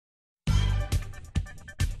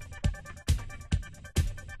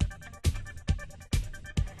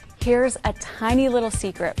Here's a tiny little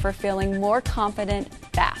secret for feeling more confident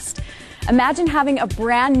fast. Imagine having a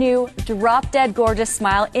brand new, drop-dead gorgeous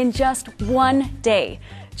smile in just one day.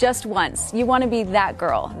 Just once. You want to be that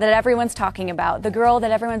girl that everyone's talking about, the girl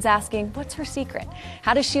that everyone's asking, what's her secret?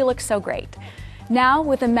 How does she look so great? Now,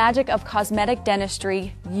 with the magic of cosmetic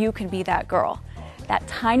dentistry, you can be that girl. That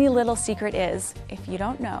tiny little secret is, if you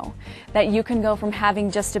don't know, that you can go from having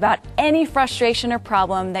just about any frustration or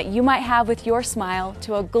problem that you might have with your smile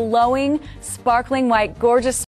to a glowing, sparkling white, gorgeous